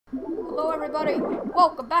Hello everybody,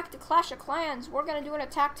 welcome back to Clash of Clans. We're gonna do an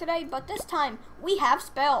attack today, but this time we have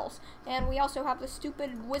spells. And we also have the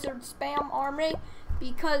stupid wizard spam army,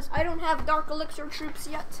 because I don't have dark elixir troops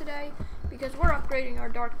yet today, because we're upgrading our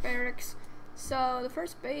dark barracks. So the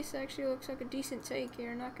first base actually looks like a decent take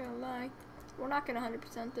here, not gonna lie. We're not gonna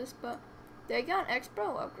 100% this, but they got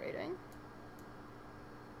Expo upgrading.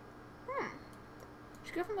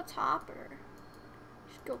 Should go from the top or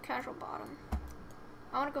should go casual bottom?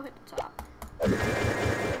 I want to go hit the top. I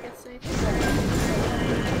think it's safe.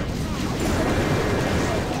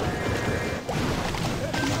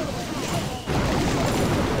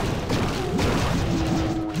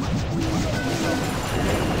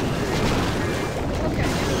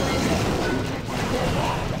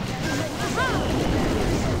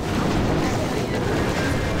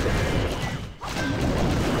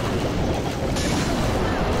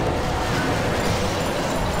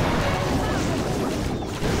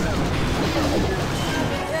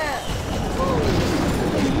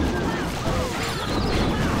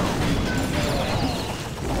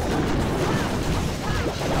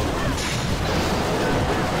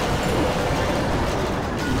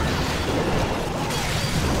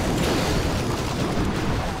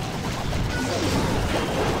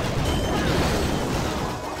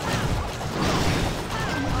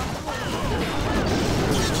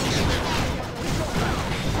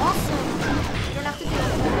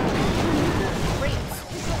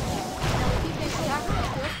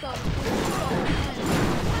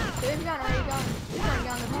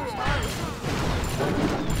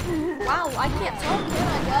 Wow, I can't tell, can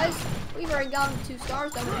I, guys? We've already gotten 2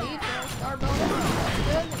 stars that we need for our star bonus. That's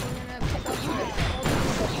good. We're gonna pick up some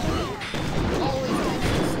always nice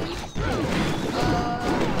to see.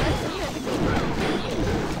 That's it.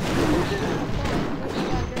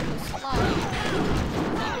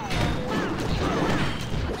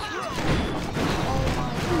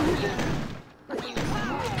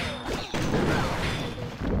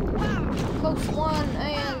 Close one,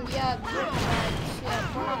 and yeah,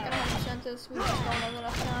 we're not gonna 100% this, we just don't have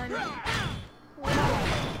enough time.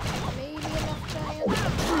 Maybe enough time.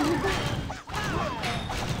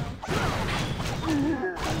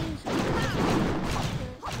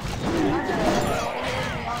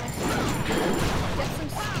 Get some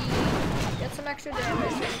speed, get some extra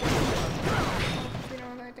damage, we don't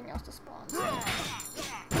have anything else to spawn.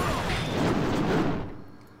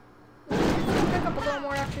 Pick up a little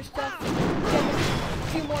more extra stuff, get a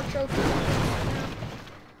few more trophies.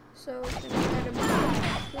 So we can kind of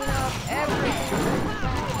clean up everything.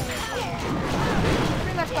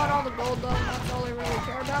 Pretty much got all the gold though, and that's all I really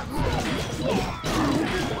care about.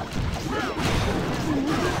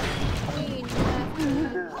 Clean that.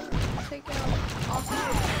 Take out awesome.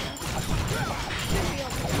 Should be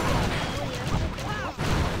able to get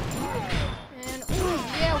and ooh,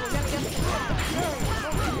 yeah, we're gonna get this.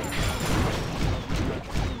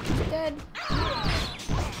 Dead.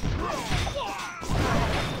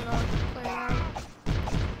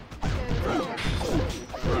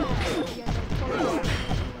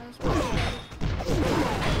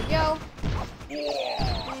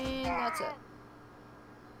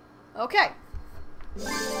 Okay,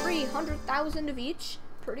 300,000 of each,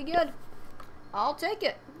 pretty good. I'll take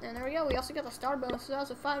it. And there we go. We also got the star bonus. So that was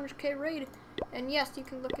a 500k raid. And yes, you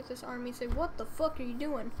can look at this army and say, "What the fuck are you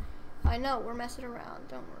doing?" I know, we're messing around.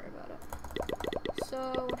 Don't worry about it.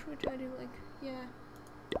 So what should we try to do? Like, yeah,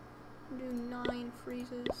 do 9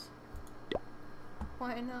 freezes.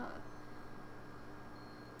 Why not?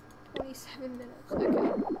 27 minutes.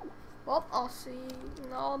 Okay. Well, I'll see.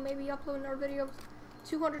 I'll maybe upload another video.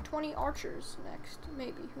 220 archers next,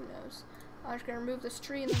 maybe, who knows. I'm just gonna remove this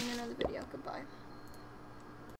tree and then I'm gonna end the video. Goodbye.